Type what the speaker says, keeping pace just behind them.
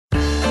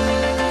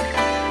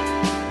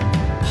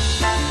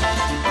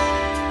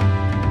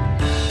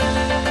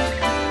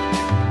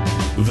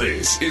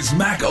This is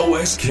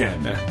macOS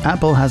Ken.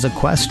 Apple has a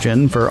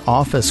question for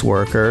office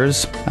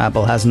workers.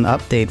 Apple has an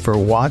update for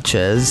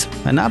watches.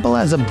 And Apple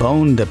has a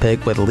bone to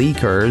pick with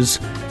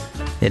leakers.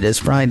 It is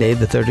Friday,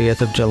 the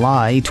 30th of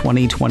July,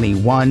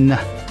 2021.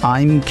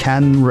 I'm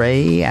Ken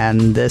Ray,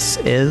 and this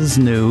is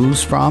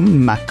news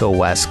from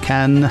macOS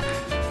Ken,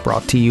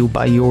 brought to you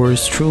by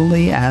yours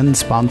truly and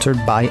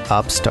sponsored by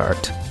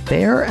Upstart.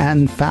 Fair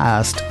and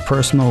fast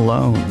personal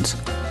loans.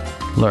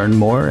 Learn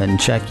more and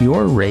check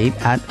your rate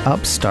at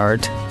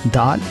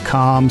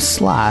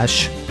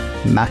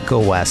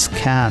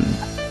upstart.com/macOSCan.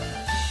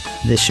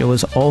 This show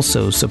is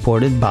also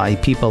supported by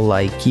people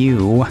like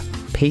you,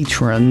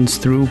 patrons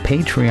through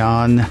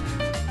Patreon.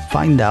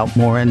 Find out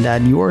more and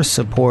add your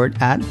support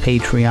at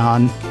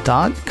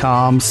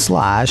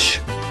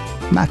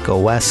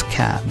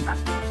patreon.com/macOSCan.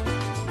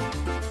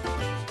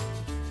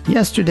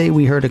 Yesterday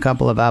we heard a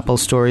couple of Apple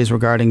stories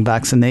regarding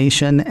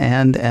vaccination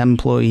and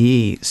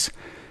employees.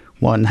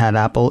 One had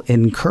Apple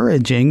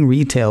encouraging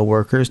retail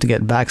workers to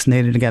get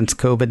vaccinated against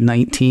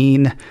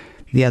COVID-19.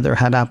 The other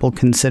had Apple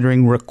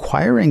considering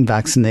requiring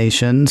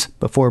vaccinations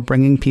before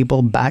bringing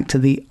people back to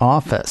the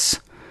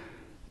office.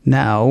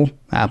 Now,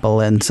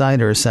 Apple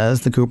Insider says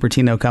the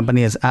Cupertino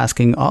company is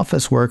asking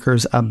office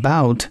workers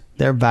about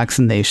their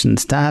vaccination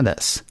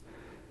status.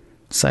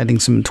 Citing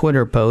some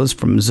Twitter posts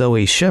from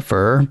Zoe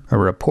Schiffer, a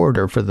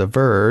reporter for The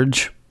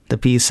Verge, the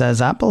piece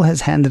says Apple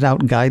has handed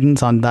out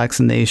guidance on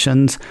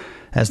vaccinations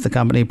as the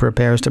company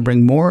prepares to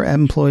bring more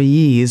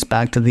employees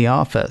back to the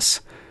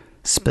office.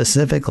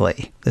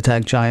 Specifically, the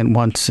tech giant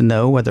wants to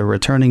know whether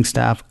returning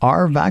staff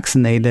are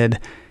vaccinated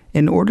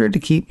in order to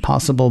keep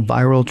possible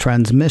viral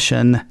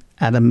transmission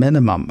at a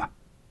minimum.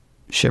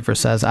 Schiffer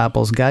says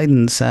Apple's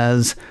guidance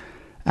says,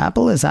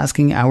 Apple is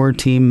asking our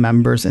team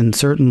members in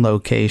certain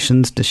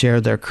locations to share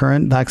their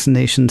current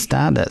vaccination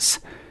status.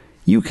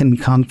 You can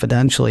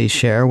confidentially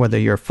share whether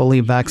you're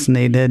fully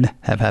vaccinated,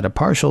 have had a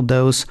partial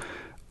dose,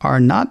 are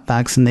not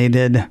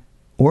vaccinated,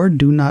 or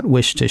do not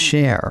wish to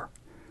share.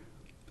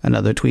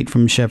 Another tweet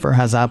from Schiffer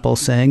has Apple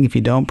saying if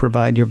you don't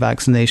provide your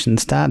vaccination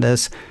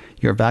status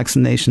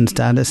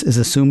is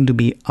assumed to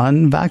be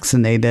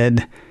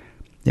unvaccinated.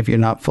 If you're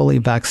not fully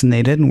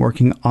vaccinated and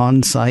working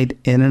on-site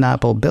in an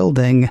Apple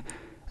building,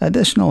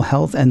 additional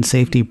health and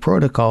safety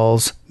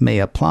protocols may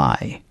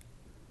apply.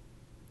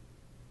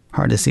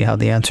 Hard to see how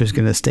the answer is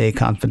going to stay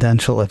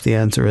confidential if the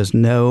answer is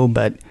no,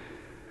 but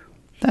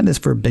that is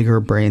for bigger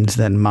brains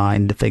than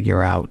mine to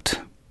figure out.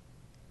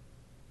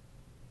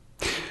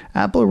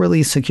 Apple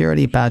released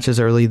security patches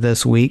early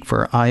this week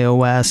for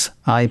iOS,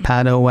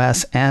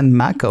 iPadOS, and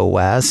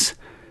macOS.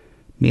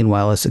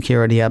 Meanwhile, a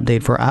security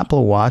update for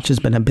Apple Watch has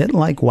been a bit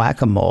like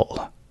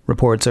whack-a-mole.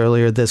 Reports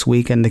earlier this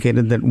week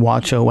indicated that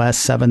watchOS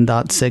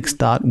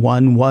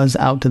 7.6.1 was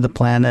out to the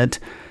planet.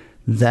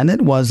 Then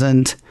it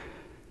wasn't.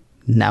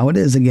 Now it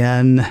is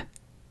again.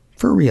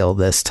 For real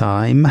this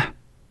time.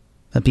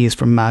 A piece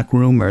from Mac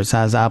Rumors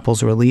has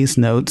Apple's release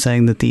note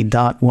saying that the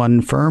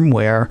 .1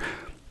 firmware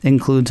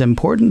includes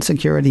important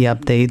security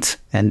updates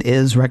and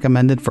is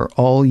recommended for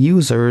all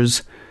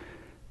users.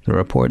 The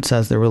report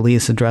says the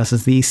release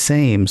addresses the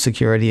same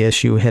security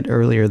issue hit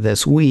earlier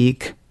this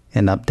week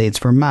in updates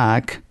for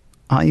Mac,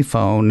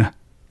 iPhone,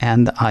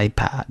 and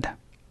iPad.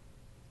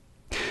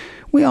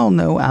 We all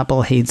know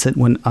Apple hates it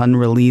when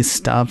unreleased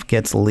stuff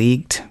gets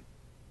leaked.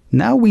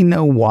 Now we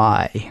know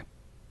why.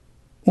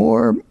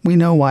 Or we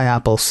know why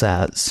Apple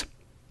says.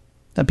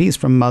 A piece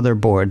from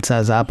Motherboard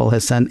says Apple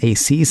has sent a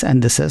cease and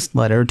desist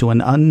letter to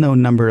an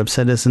unknown number of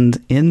citizens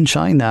in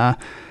China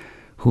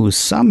who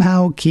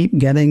somehow keep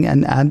getting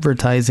and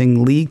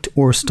advertising leaked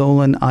or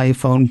stolen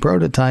iPhone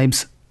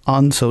prototypes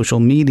on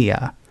social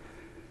media.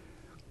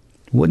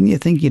 Wouldn't you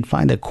think you'd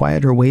find a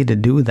quieter way to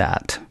do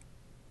that?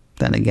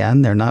 Then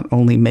again, they're not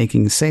only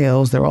making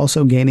sales, they're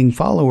also gaining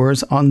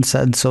followers on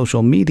said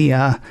social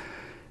media,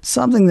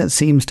 something that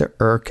seems to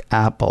irk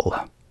Apple.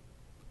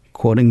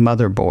 Quoting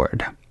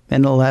Motherboard,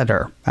 in a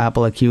letter,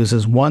 Apple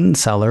accuses one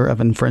seller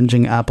of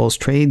infringing Apple's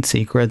trade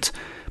secrets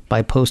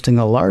by posting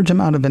a large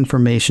amount of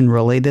information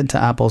related to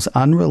Apple's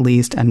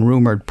unreleased and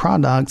rumored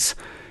products,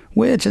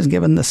 which has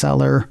given the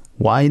seller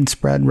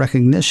widespread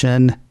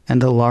recognition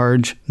and a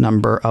large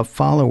number of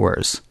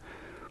followers.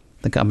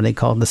 The company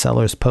called the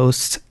seller's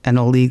posts an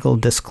illegal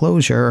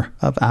disclosure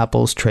of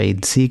Apple's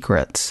trade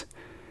secrets.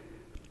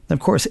 Of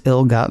course,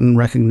 ill-gotten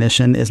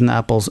recognition isn't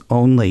Apple's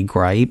only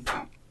gripe.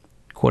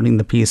 Quoting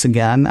the piece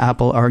again,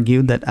 Apple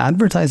argued that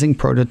advertising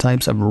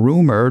prototypes of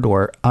rumored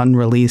or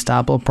unreleased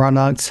Apple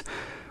products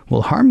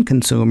will harm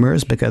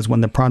consumers because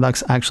when the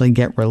products actually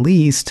get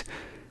released,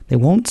 they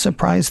won't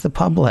surprise the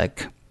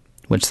public,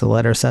 which the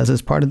letter says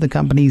is part of the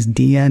company's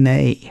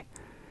DNA.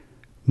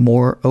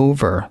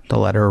 Moreover, the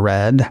letter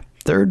read,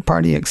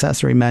 third-party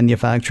accessory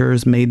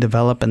manufacturers may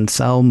develop and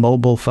sell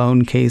mobile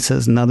phone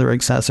cases and other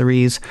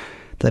accessories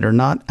that are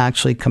not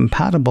actually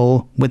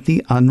compatible with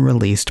the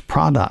unreleased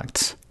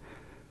products.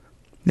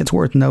 It's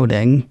worth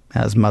noting,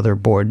 as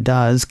Motherboard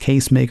does,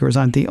 case makers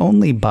aren't the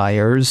only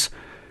buyers.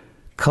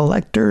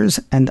 Collectors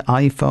and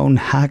iPhone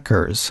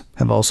hackers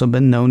have also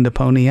been known to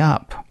pony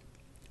up.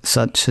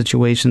 Such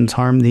situations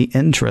harm the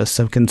interests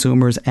of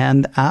consumers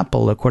and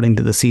Apple, according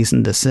to the cease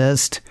and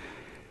desist.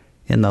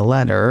 In the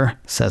letter,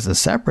 says a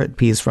separate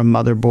piece from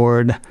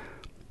Motherboard,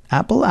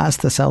 Apple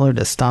asked the seller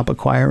to stop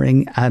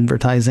acquiring,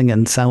 advertising,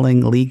 and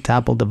selling leaked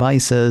Apple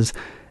devices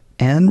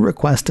and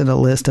requested a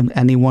list of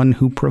anyone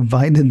who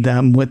provided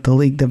them with the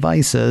leaked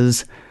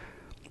devices.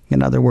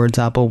 In other words,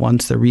 Apple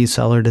wants the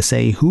reseller to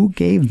say who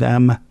gave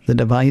them the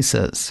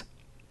devices.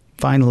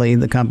 Finally,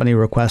 the company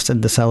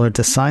requested the seller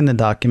to sign a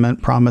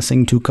document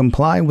promising to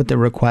comply with the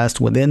request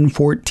within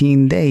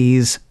 14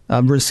 days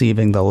of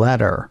receiving the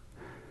letter.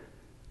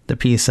 The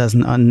piece says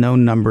an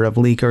unknown number of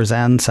leakers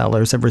and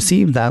sellers have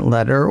received that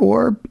letter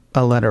or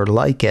a letter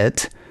like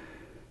it.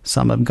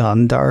 Some have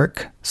gone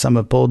dark. Some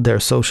have pulled their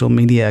social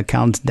media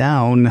accounts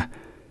down.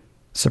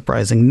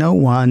 Surprising no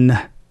one,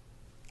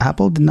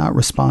 Apple did not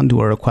respond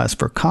to a request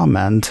for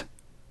comment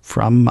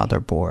from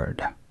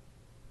Motherboard.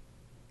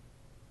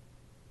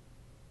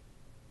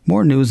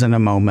 More news in a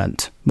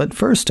moment, but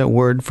first a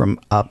word from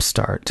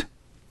Upstart.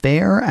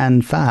 Fair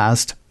and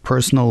fast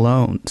personal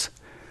loans.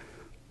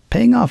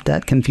 Paying off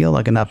debt can feel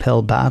like an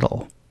uphill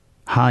battle.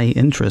 High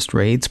interest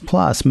rates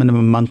plus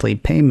minimum monthly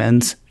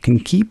payments can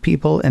keep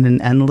people in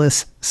an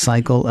endless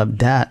cycle of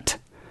debt.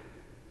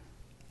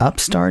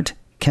 Upstart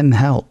can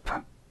help.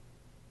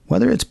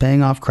 Whether it's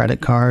paying off credit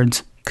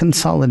cards,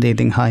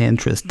 consolidating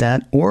high-interest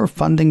debt, or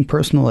funding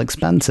personal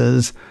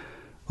expenses,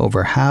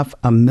 over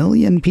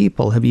 500,000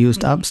 people have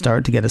used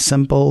Upstart to get a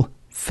simple,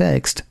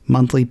 fixed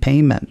monthly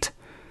payment.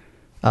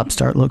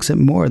 Upstart looks at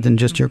more than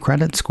just your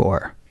credit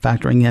score,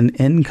 factoring in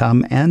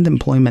income and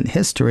employment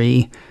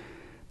history.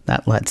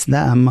 That lets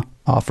them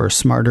offer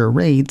smarter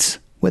rates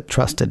with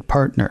trusted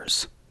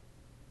partners.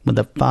 With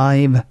a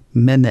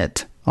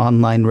 5-minute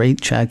online rate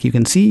check, you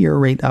can see your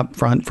rate up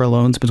front for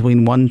loans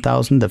between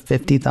 $1,000 to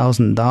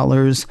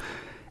 $50,000,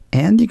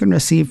 and you can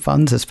receive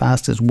funds as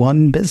fast as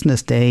 1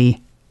 business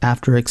day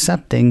after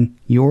accepting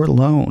your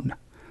loan.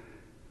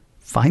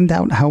 Find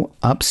out how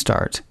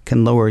Upstart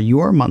can lower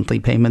your monthly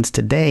payments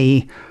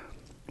today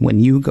when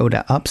you go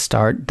to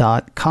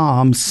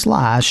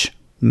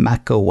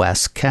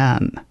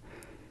upstart.com/macOScan.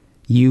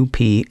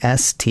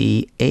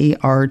 UPSTART,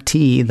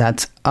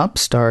 that's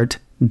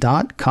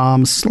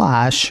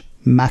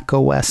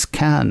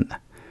upstart.com/macOScan.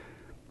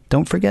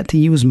 Don't forget to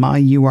use my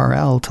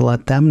URL to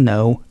let them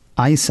know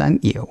I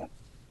sent you.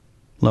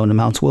 Loan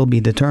amounts will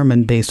be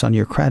determined based on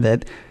your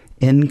credit,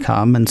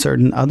 income, and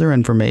certain other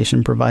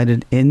information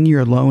provided in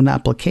your loan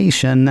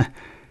application.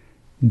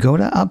 Go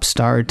to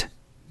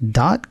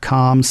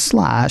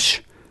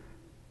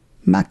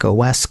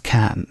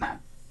upstart.com/macOScan.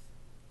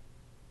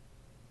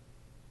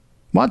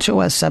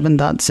 watchOS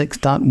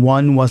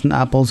 7.6.1 wasn't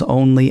Apple's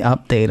only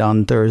update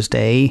on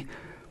Thursday.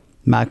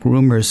 Mac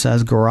Rumors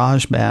says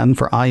GarageBand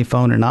for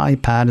iPhone and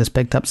iPad has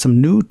picked up some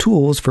new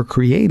tools for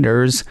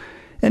creators,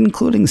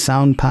 including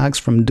sound packs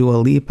from Dua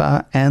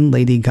Lipa and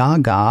Lady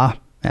Gaga,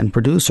 and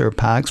producer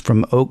packs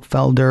from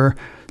Oakfelder,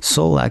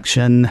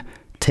 Solection,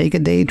 Take a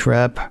Day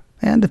Trip,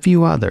 and a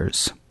few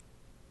others.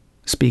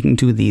 Speaking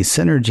to the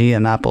synergy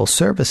in Apple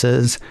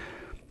services,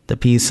 the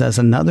piece says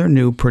another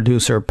new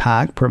producer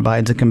pack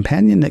provides a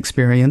companion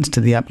experience to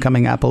the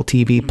upcoming Apple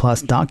TV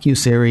Plus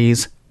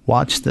docuseries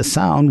Watch the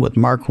Sound with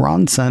Mark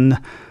Ronson,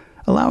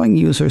 allowing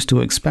users to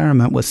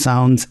experiment with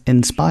sounds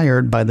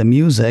inspired by the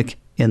music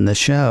in the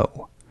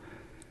show.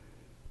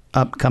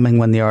 Upcoming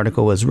when the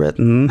article was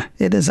written,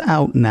 it is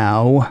out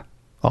now.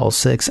 All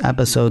 6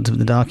 episodes of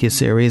the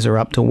docuseries are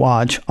up to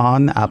watch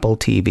on Apple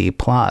TV+.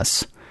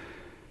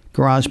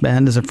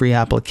 GarageBand is a free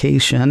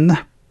application.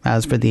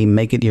 As for the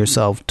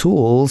make-it-yourself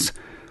tools,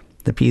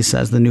 the piece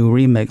says the new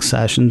remix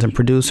sessions and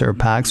producer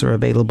packs are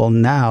available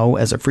now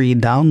as a free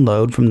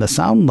download from the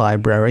sound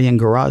library in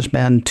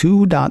GarageBand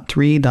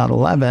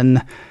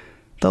 2.3.11,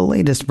 the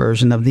latest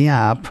version of the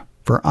app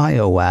for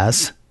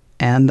iOS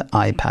and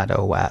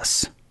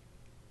iPadOS.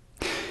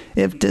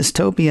 If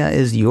dystopia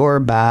is your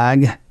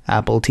bag,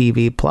 Apple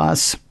TV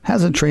Plus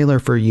has a trailer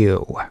for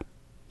you.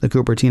 The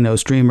Cupertino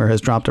streamer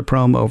has dropped a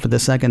promo for the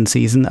 2nd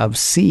season of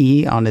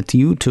C on its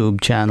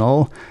YouTube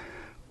channel.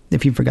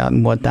 If you've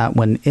forgotten what that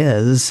one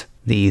is,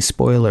 the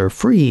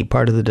spoiler-free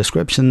part of the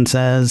description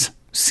says,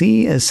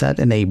 C is set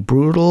in a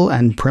brutal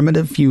and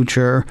primitive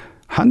future,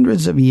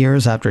 hundreds of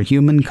years after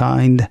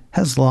humankind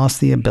has lost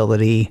the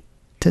ability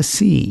to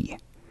see.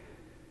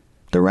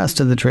 The rest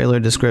of the trailer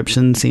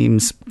description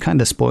seems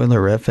kinda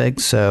spoilerific,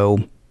 so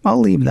I'll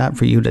leave that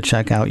for you to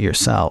check out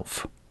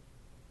yourself.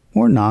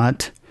 Or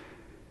not.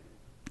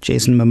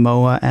 Jason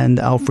Momoa and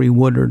Alfre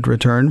Woodard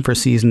return for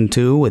Season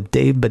 2 with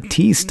Dave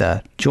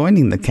Bautista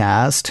joining the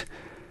cast.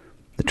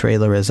 The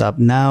trailer is up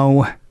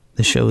now.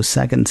 The show's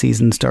 2nd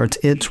season starts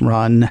its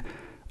run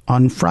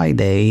on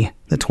Friday,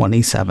 the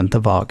 27th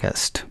of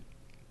August.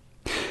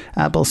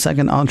 Apple's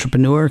 2nd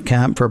Entrepreneur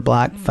Camp for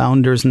Black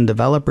founders and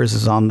developers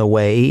is on the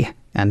way,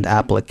 and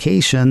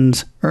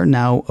applications are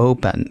now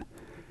open.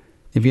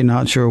 If you're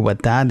not sure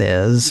what that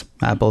is,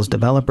 Apple's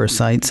developer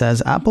site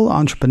says Apple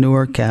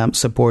Entrepreneur Camp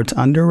supports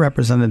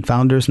underrepresented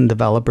founders and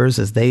developers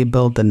as they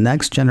build the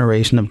next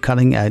generation of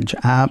cutting-edge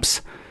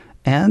apps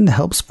and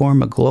helps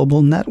form a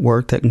global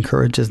network that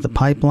encourages the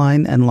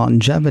pipeline and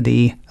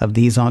longevity of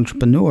these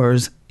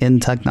entrepreneurs in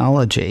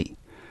technology.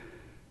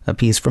 A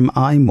piece from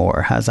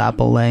iMore has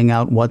Apple laying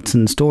out what's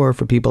in store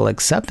for people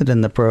accepted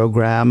in the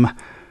program.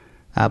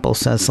 Apple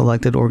says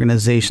selected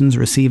organizations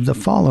receive the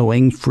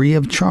following free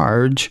of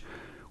charge: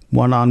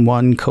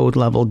 one-on-one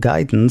code-level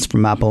guidance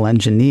from Apple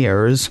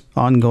engineers,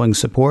 ongoing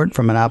support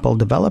from an Apple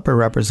developer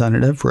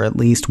representative for at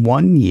least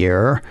 1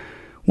 year,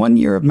 1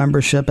 year of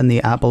membership in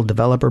the Apple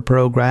Developer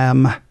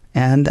Program,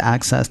 and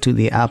access to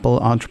the Apple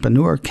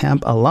Entrepreneur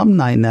Camp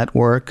Alumni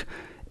Network,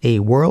 a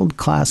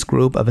world-class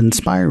group of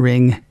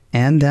inspiring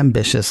and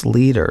ambitious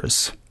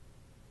leaders.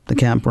 The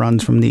camp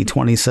runs from the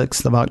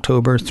 26th of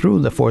October through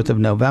the 4th of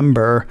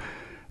November.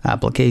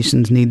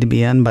 Applications need to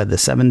be in by the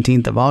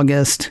 17th of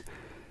August.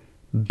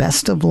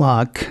 Best of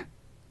luck.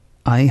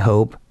 I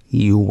hope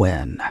you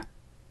win.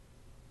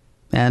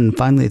 And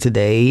finally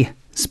today,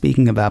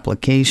 speaking of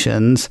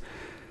applications,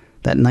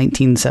 that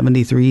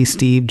 1973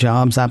 Steve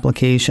Jobs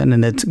application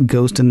and its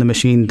Ghost in the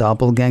Machine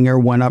doppelganger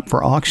went up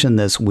for auction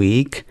this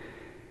week.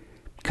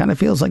 Kind of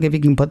feels like if you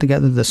can put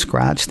together the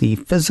scratch, the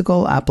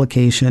physical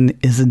application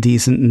is a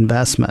decent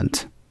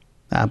investment.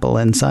 Apple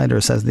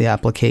Insider says the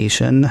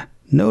application,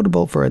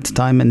 notable for its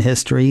time in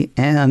history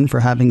and for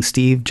having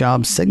Steve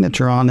Jobs'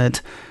 signature on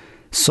it,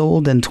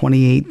 sold in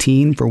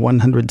 2018 for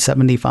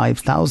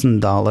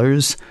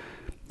 $175,000.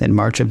 In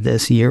March of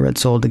this year, it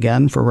sold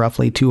again for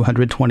roughly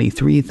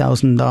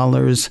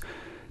 $223,000.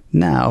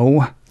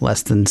 Now,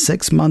 less than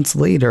 6 months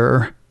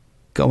later,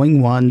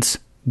 going once,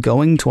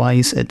 going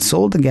twice, it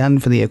sold again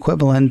for the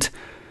equivalent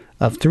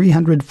of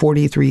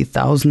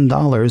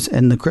 $343,000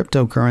 in the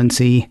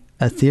cryptocurrency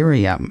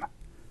Ethereum.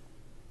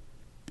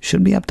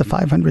 Should be up to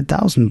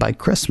 $500,000 by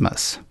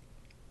Christmas.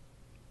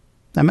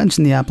 I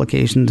mentioned the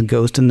application's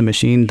Ghost in the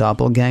Machine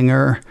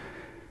doppelganger.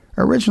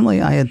 Originally,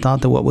 I had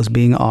thought that what was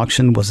being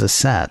auctioned was a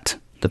set,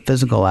 the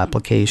physical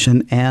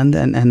application, and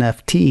an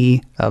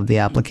NFT of the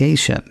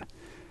application.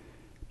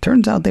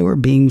 Turns out they were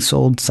being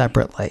sold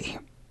separately.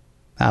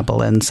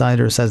 Apple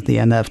Insider says the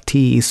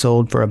NFT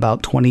sold for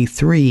about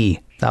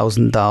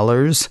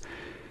 $23,000,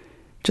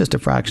 just a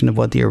fraction of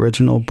what the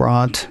original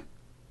brought.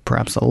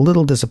 Perhaps a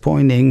little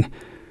disappointing.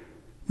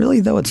 Really,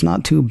 though, it's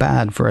not too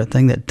bad for a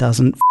thing that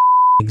doesn't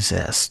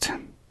exist.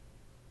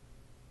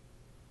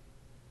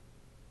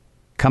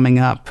 Coming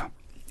up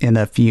in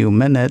a few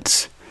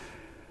minutes,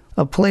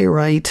 a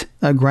playwright,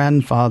 a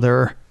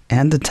grandfather,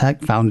 and a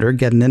tech founder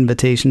get an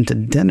invitation to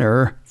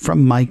dinner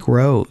from Mike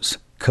Rose,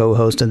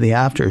 co-host of The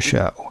After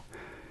Show.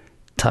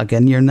 Tuck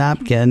in your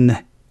napkin.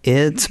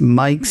 It's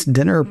Mike's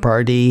dinner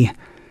party.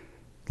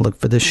 Look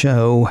for the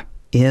show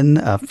in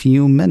a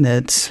few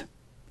minutes,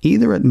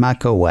 either at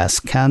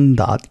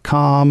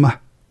macosken.com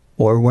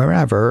or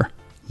wherever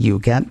you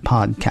get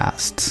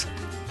podcasts.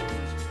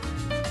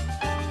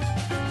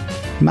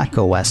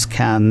 macOS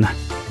Ken,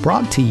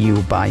 brought to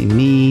you by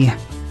me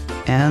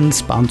and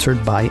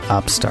sponsored by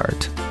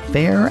Upstart.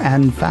 Fair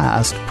and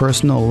fast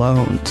personal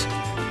loans.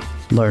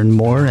 Learn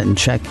more and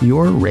check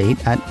your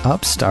rate at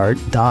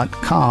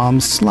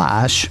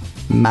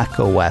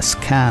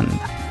upstart.com/macOSken.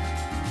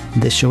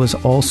 This show is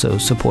also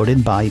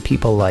supported by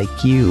people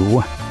like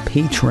you,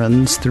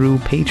 patrons through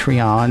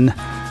Patreon.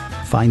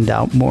 Find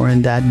out more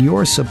and add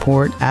your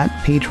support at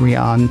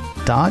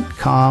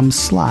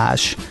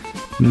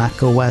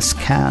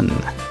patreon.com/macOSken.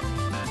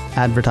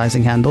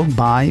 Advertising handled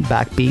by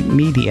Backbeat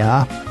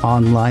Media,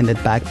 online at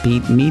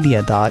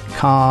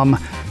backbeatmedia.com.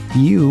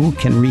 You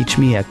can reach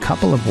me a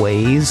couple of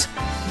ways.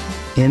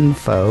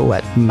 Info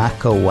at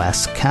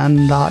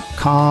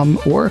macosken.com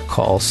or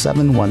call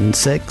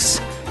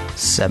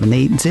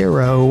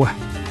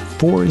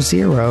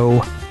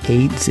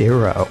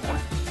 716-780-4080.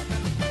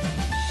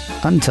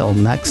 Until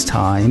next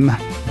time,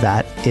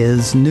 that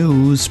is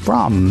news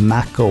from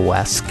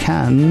macOS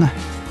Ken.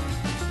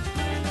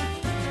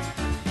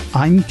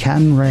 I'm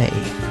Ken Ray.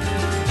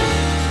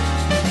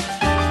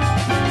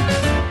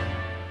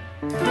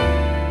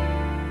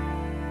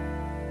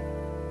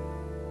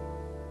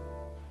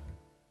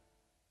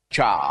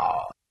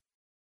 Ciao.